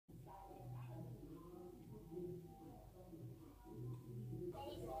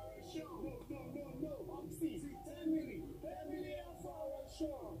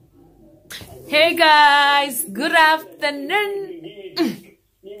Hey guys, good afternoon.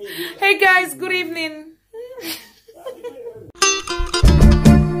 Hey guys, good evening.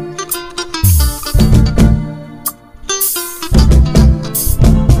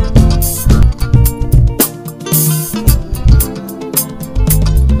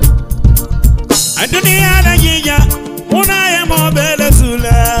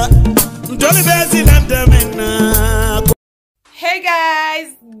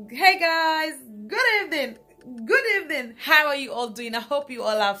 Hey guys, good evening. How are you all doing? I hope you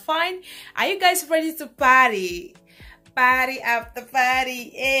all are fine. Are you guys ready to party? Party after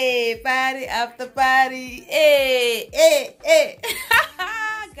party, party after party,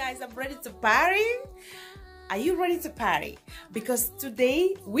 Guys, I'm ready to party. Are you ready to party? Because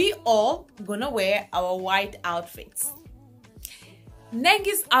today we all gonna wear our white outfits.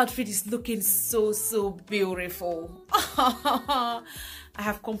 Nengi's outfit is looking so beautiful. I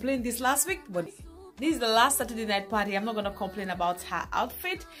have complained this last week, but this is the last Saturday night party. I'm not gonna complain about her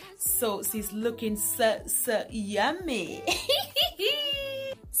outfit. So she's looking so yummy.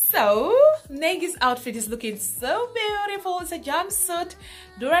 So Nengi's outfit is looking so beautiful. It's a jumpsuit.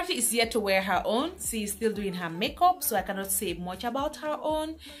 Dorothy is yet to wear her own. She is still doing her makeup, so I cannot say much about her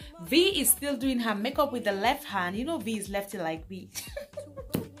own. V is still doing her makeup with the left hand. You know V is lefty like me.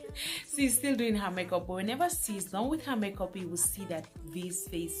 She's still doing her makeup, but whenever she's done with her makeup, you will see that V's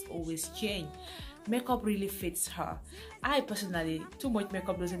face always change. Makeup really fits her. I personally, too much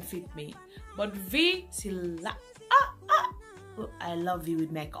makeup doesn't fit me, but V, I love you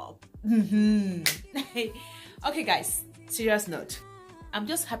with makeup. Okay guys, serious note, I'm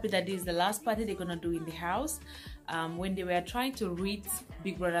just happy that this is the last party they're gonna do in the house. When they were trying to read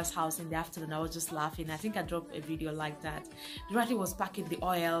Big Brother's house in the afternoon, I was just laughing. I think I dropped a video like that. Dorothy was packing the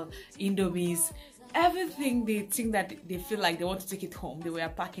oil, Indomies, everything they think that they feel like they want to take it home, they were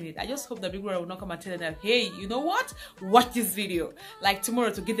packing it. I just hope that Big Brother will not come and tell them, hey, you know what, watch this video like tomorrow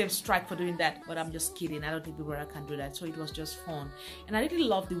to give them strike for doing that. But I'm just kidding. I don't think Big Brother can do that. So it was just fun, and I really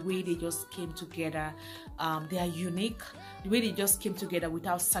love the way they just came together. They are unique, the way they just came together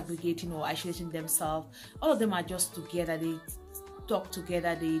without segregating or isolating themselves. All of them are just together. They talk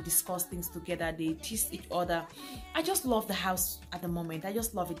together, they discuss things together, they tease each other. I just love the house at the moment. I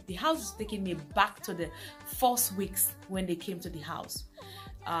just love it. The house is taking me back to the first weeks when they came to the house.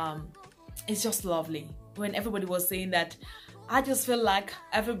 It's just lovely. When everybody was saying that, I just feel like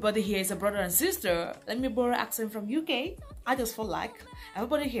everybody here is a brother and sister. Let me borrow accent from UK. I just feel like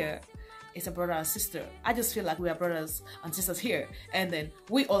everybody here is a brother and sister. I just feel like we are brothers and sisters here, and then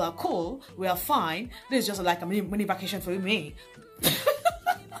we all are cool, we are fine. This is just like a mini vacation for me.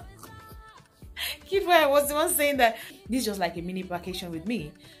 Kiddwaya was the one saying that this is just like a mini vacation with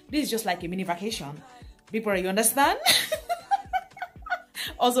me. This is just like a mini vacation. People, you understand?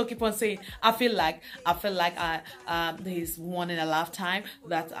 Also keep on saying, I feel like there is one in a lifetime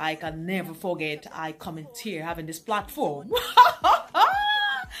that I can never forget. I comment here having this platform.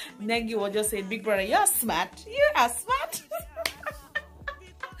 Nengi was just saying, Big Brother, you're smart. You are smart.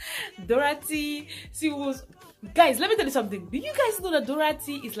 Dorothy, she was... Guys, let me tell you something. Do you guys know that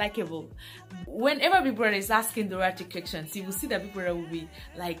Dorothy is likable? Whenever Big Brother is asking Dorothy questions, you will see that Big Brother will be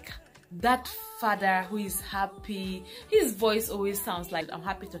like that father who is happy. His voice always sounds like, I'm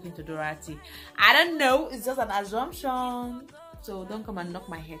happy talking to Dorothy. I don't know. It's just an assumption. So don't come and knock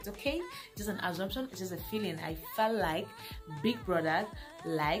my head, okay? Just an assumption. It's just a feeling. I felt like Big Brother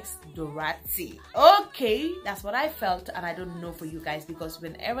likes Dorothy. Okay, that's what I felt, and I don't know for you guys, because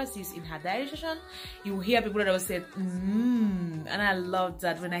whenever she's in her diary session, you will hear Big Brother will say, and I love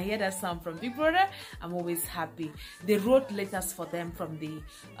that. When I hear that sound from Big Brother, I'm always happy. They wrote letters for them from the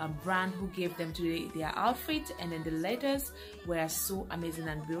brand who gave them to their outfit, and then the letters were so amazing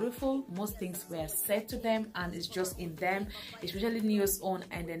and beautiful. Most things were said to them, and it's just in them, especially Neo's own,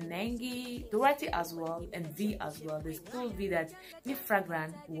 and then Nengi, Dorothy as well, and V as well. They told V that the fragrance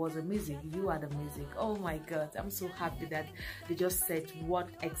was the music, you are the music. Oh my god, I'm so happy that they just said what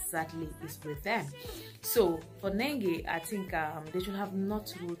exactly is with them. So for Nengi, I think they should have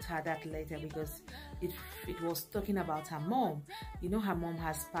not wrote her that letter, because it was talking about her mom. You know, her mom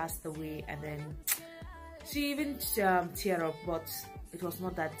has passed away, and then she even teared up, but it was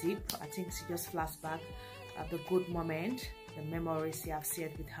not that deep. I think she just flashed back at the good moment, the memories she have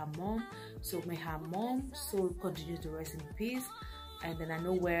shared with her mom. So may her mom soul continue to rest in peace, and then I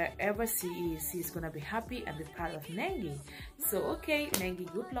know wherever she is, she's gonna be happy and be proud of Nengi. So okay,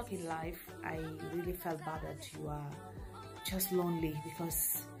 Nengi, good luck in life. I really felt bad that you are just lonely,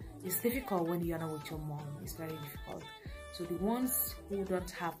 because it's difficult when you are not with your mom. It's very difficult. So the ones who don't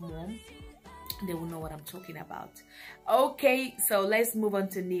have mom, they will know what I'm talking about. Okay, so let's move on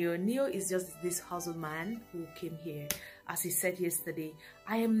to Neo. Neo is just this hustle man who came here. As he said yesterday,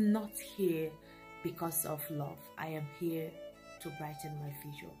 I am not here because of love. I am here to brighten my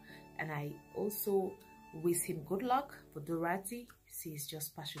future. And I also wish him good luck for Dorothy. She's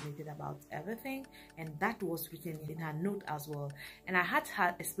just passionate about everything, and that was written in her note as well. And I had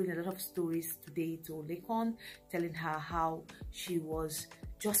her explain a lot of stories today to Lekon, telling her how she was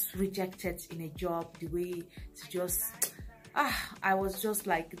just rejected in a job, the way she just I was just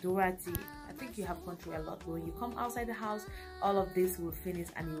like, Dorothy, I think you have gone through a lot, but when you come outside the house, all of this will finish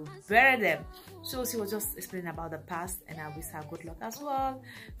and you will bury them. So she was just explaining about the past, and I wish her good luck as well.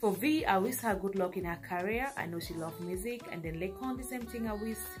 For V, I wish her good luck in her career. I know she loves music. And then Lekon, the same thing, I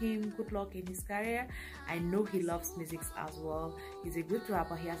wish him good luck in his career. I know he loves music as well. He's a good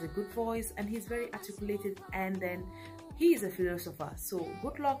rapper, he has a good voice, and he's very articulated, and then he is a philosopher. So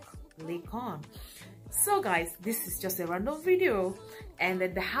good luck, Lekon. So guys, this is just a random video, and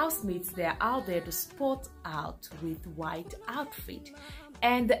then the housemates, they're out there to sport out with white outfit,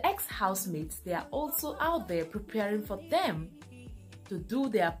 and the ex-housemates, they are also out there preparing for them to do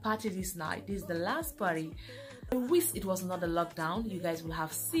their party this night. This is the last party. I wish it was not a lockdown. You guys will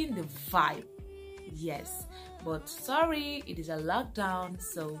have seen the vibe. Yes, but sorry, it is a lockdown,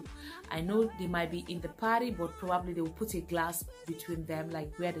 so I know they might be in the party, but probably they will put a glass between them,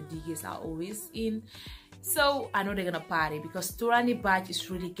 like where the DJs are always in. So I know they're gonna party because Torani Badge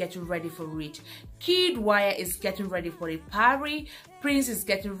is really getting ready for it. Kiddwaya is getting ready for a party. Prince is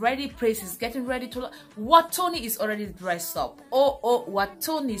getting ready. Praise is getting ready to. Watoni is already dressed up. Oh,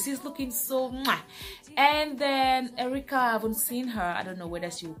 Watoni, she's looking so. And then Erica, I haven't seen her. I don't know whether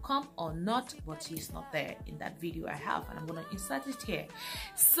she will come or not, but she's not there in that video I have, and I'm gonna insert it here.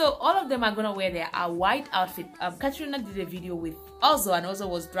 So all of them are gonna wear their white outfit. Katrina did a video with Ozo, and Ozo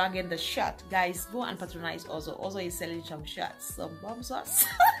was dragging the shirt. Guys, go and patronize Ozo. Ozo is selling some shirts, some bomb sauce.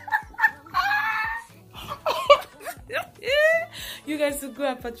 You guys should go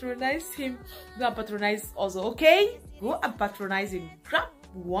and patronize him. Go and patronize Ozo, okay? Go and patronize him. Grab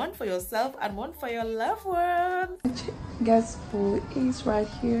one for yourself and one for your loved one. Guess who is right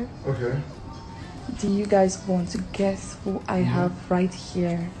here? Okay. Do you guys want to guess who I have right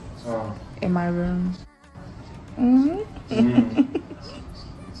here in my room?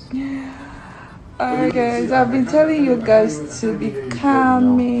 Alright guys, I've been telling you guys to be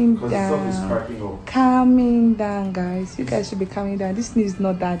calming down. Calming down, guys. You guys should be calming down. This is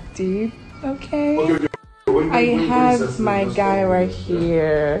not that deep, okay? I have my guy right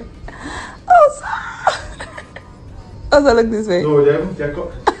here. Also, look this way. No, they're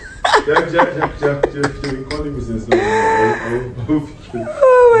calling me since.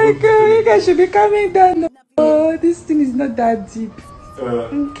 Oh my god, you guys should be calming down. Oh, this thing is not that deep.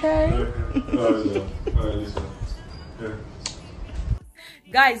 Okay.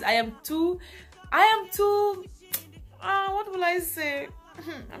 Guys, I am too what will I say?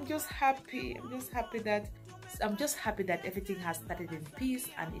 I'm just happy that everything has started in peace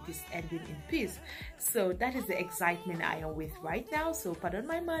and it is ending in peace. So that is the excitement I am with right now, so pardon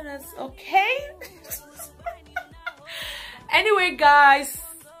my manners, okay? Anyway guys,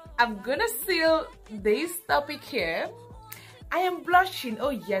 I'm gonna seal this topic here. I am blushing.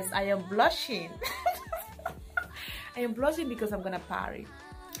 Oh yes, I am blushing. I am blushing because I'm gonna party.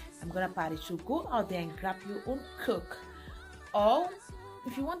 So go out there and grab your own Coke, or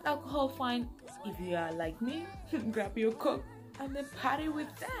if you want alcohol, fine. If you are like me, grab your Coke and then party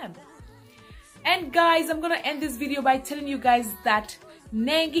with them. And guys, I'm gonna end this video by telling you guys that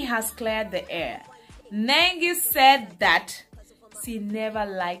Nengi has cleared the air. Nengi said that she never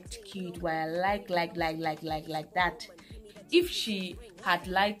liked Kiddwaya like that. If she had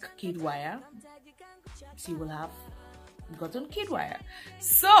liked Kiddwaya, she will have gotten Kiddwaya.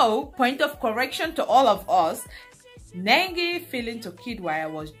 So, point of correction to all of us, Nengi feeling to Kiddwaya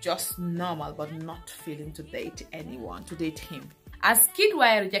was just normal, but not feeling to date anyone, to date him. As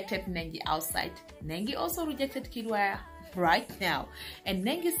Kiddwaya rejected Nengi outside, Nengi also rejected Kiddwaya right now. And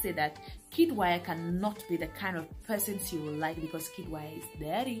Nengi said that Kiddwaya cannot be the kind of person she will like because Kiddwaya is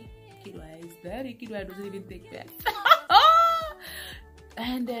dirty. Kiddwaya doesn't even take baths.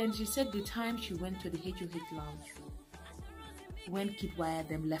 And then she said the time she went to the HOH lounge, when Kiddwaya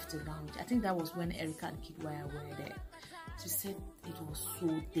them left the lounge, I think that was when Erica and Kiddwaya were there. She said it was so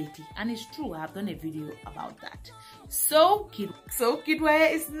dirty, and it's true. I have done a video about that. So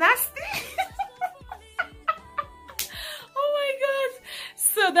Kiddwaya is nasty. Oh my god!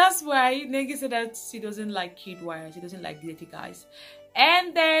 So that's why Nengi said that she doesn't like Kiddwaya. She doesn't like dirty guys.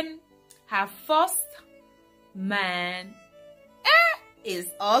 And then her first man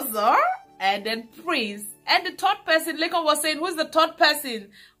is Ozo. and then Prince. And the third person, Lekon was saying, who's the third person?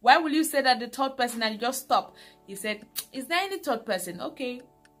 Why will you say that the third person and you just stop? He said, is there any third person? Okay.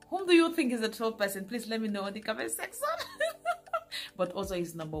 Whom do you think is the third person? Please let me know in the comment section. But also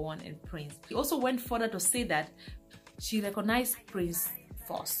he's number one in Prince. He also went further to say that she recognized Prince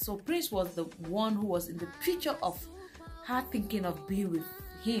first. So Prince was the one who was in the picture of her thinking of being with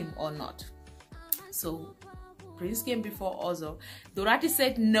him or not. So Prince came before Ozzo. Dorothy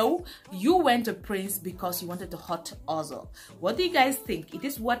said, no, you went to Prince because you wanted to hurt Ozzo. What do you guys think? It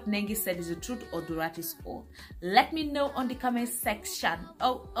is what Nengi said is the truth or Dorothy's own? Let me know on the comment section.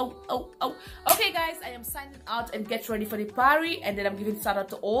 Okay guys, I am signing out and get ready for the party, and then I'm giving shout out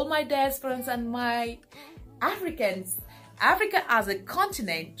to all my diasporans and my Africans. Africa as a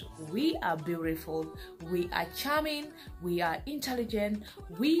continent, we are beautiful, we are charming, we are intelligent,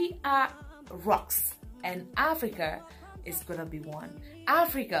 we are rocks. And Africa is gonna be one.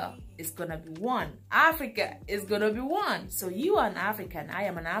 Africa is gonna be one. Africa is gonna be one. So you are an African, I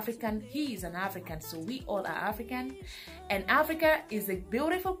am an African, he is an African, so we all are African. And Africa is a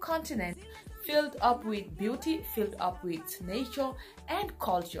beautiful continent filled up with beauty, filled up with nature and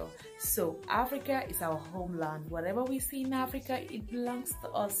culture. So Africa is our homeland. Whatever we see in Africa, it belongs to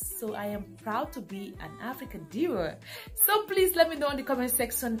us. So I am proud to be an African viewer. So please let me know in the comment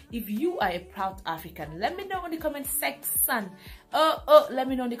section if you are a proud African. Let me know in the comment section. Let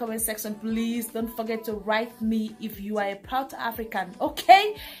me know in the comment section. Please don't forget to write me if you are a proud African.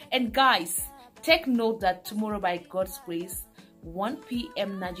 Okay? And guys, take note that tomorrow, by God's grace, 1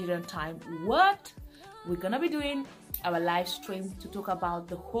 p.m. Nigerian time, what we're gonna be doing our live stream to talk about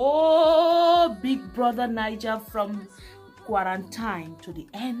the whole Big Brother Naija from quarantine to the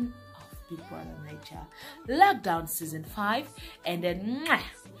end of Big Brother Naija lockdown season 5, and then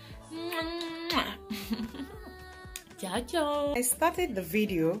I started the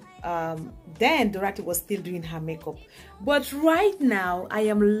video then Dorothy was still doing her makeup, but right now I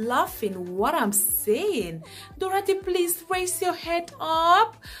am laughing what I'm saying. Dorothy, please raise your head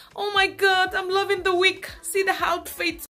up. Oh my god, I'm loving the wig. See the outfit.